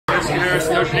Harris,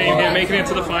 Notre Dame here, making it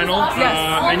to the final.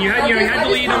 And you had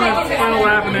the lead on the final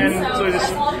lap, and then so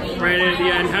just ran in at the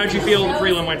end. How did you feel the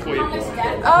prelim went for you?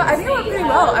 I think it went pretty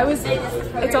well.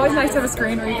 It's always nice to have a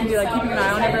screen where you can do like keeping an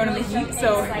eye on everyone in the heat.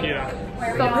 So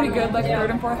felt pretty good, like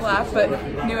third and fourth lap, but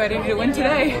knew I didn't need to win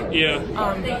today.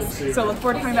 So look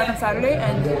forward to coming back on Saturday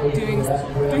and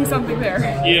doing something there.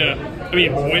 I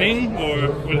mean, winning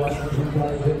or?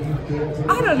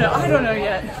 I don't know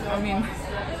yet. I mean,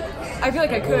 I feel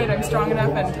like I could. I'm strong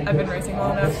enough, and I've been racing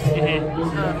well enough.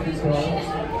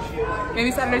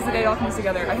 Maybe Saturday's the day it all comes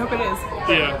together. I hope it is.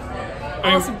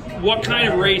 I mean, what kind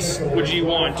of race would you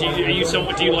want? Do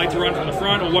you like to run from the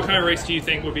front, or what kind of race do you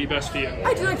think would be best for you?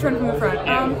 I do like to run from the front.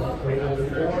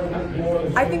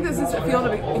 I think this is a field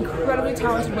of incredibly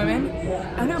talented women.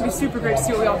 I think it would be super great to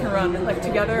see what we all can run, like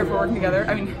together, if we're working together.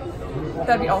 I mean,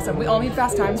 that'd be awesome. We all need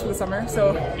fast times for the summer,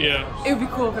 so it would be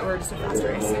cool if it were just a fast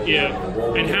race.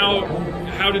 And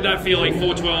how did that feel? Like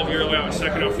 4:12, you're out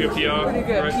second off 50 PR. Pretty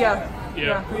good. Right?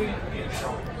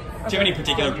 Do you have any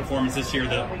particular performance this year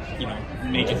that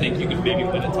made you think you could maybe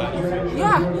win a title?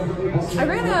 Yeah, I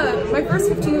ran my first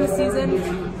 15 of the season.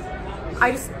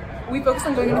 We focused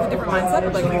on going in with a different mindset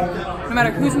of like, no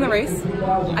matter who's in the race,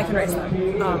 I can race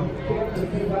them.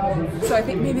 So I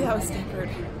think maybe that was Stanford.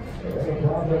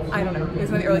 I don't know. It was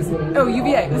one of the earliest. Oh,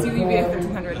 UVA. It was UVA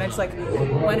 1300, and I just like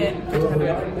went in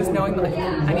 1500, just knowing that like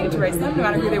I needed to race them, no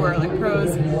matter who they were, like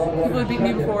pros, people who had beaten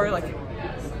me before, like.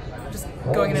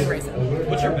 Going in and racing.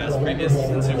 What's your best previous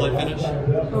NCAA finish?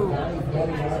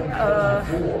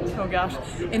 Oh gosh,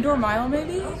 indoor mile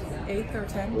maybe 8th or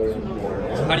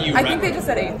 10th. So how do you? I think they just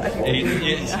said 8th. I think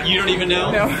 8th. You don't even know?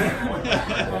 No.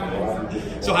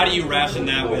 So how do you ration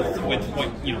that with what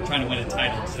trying to win a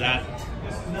title? Does that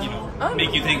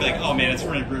make you think like, oh man, it's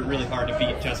really hard to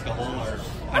beat Jessica Hull, or?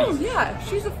 Yeah,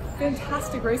 she's a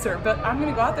fantastic racer, but I'm going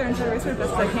to go out there and try to race her as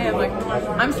best as I can. Like,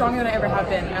 I'm stronger than I ever have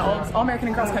been. I was All-American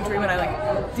in cross country when I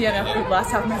DNF'd the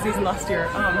last half of my season last year.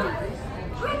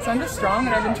 So I'm just strong,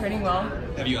 and I've been training well.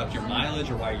 Have you upped your mileage,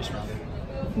 or why are you stronger?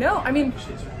 No, I mean,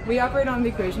 we operate on the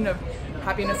equation of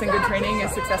happiness and good training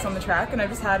is success on the track, and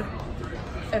I've just had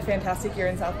a fantastic year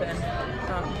in South Bend.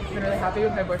 Been really happy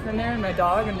with my boyfriend there and my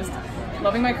dog, and just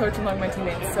loving my coach and loving my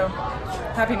teammates. So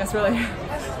happiness, really.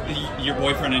 Your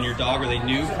boyfriend and your dog, are they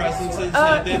new presences?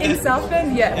 In South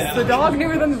Bend, yes. Yeah. The dog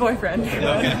newer than the boyfriend.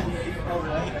 Okay.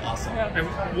 Awesome. And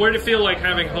what did it feel like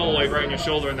having Hull right on your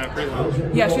shoulder in that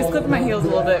prelim? Yeah, she was clipping my heels a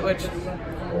little bit,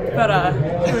 but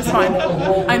it was fine.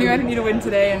 I knew I didn't need to win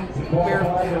today, and we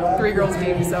were 3 girls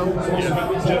deep, so.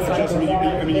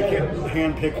 I mean, you can't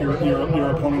handpick your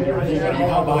opponent, your team. I mean,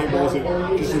 how valuable is it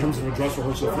just in terms of a dress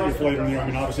rehearsal for later in the year? I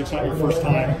mean, obviously it's not your first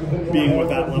time being with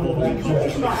that level of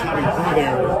competition, but just having her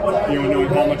there, knowing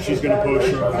how much she's going to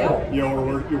push,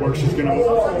 or where she's going to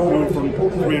move from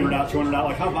 300 out, 200 out.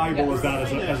 Like, how valuable is that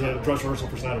as a dress rehearsal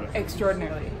for Saturday?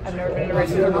 Extraordinarily. I've never been in a race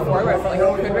with her before where I felt like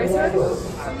I could race her.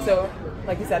 So,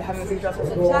 like you said, having this dress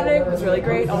rehearsal for Saturday was really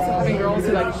great. Also, having girls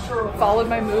who followed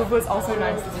my move was also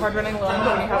nice. It's hard running alone,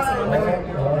 but when you have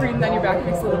someone breathing down your back, it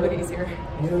makes it a little bit easier.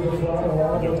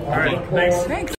 All right, thanks.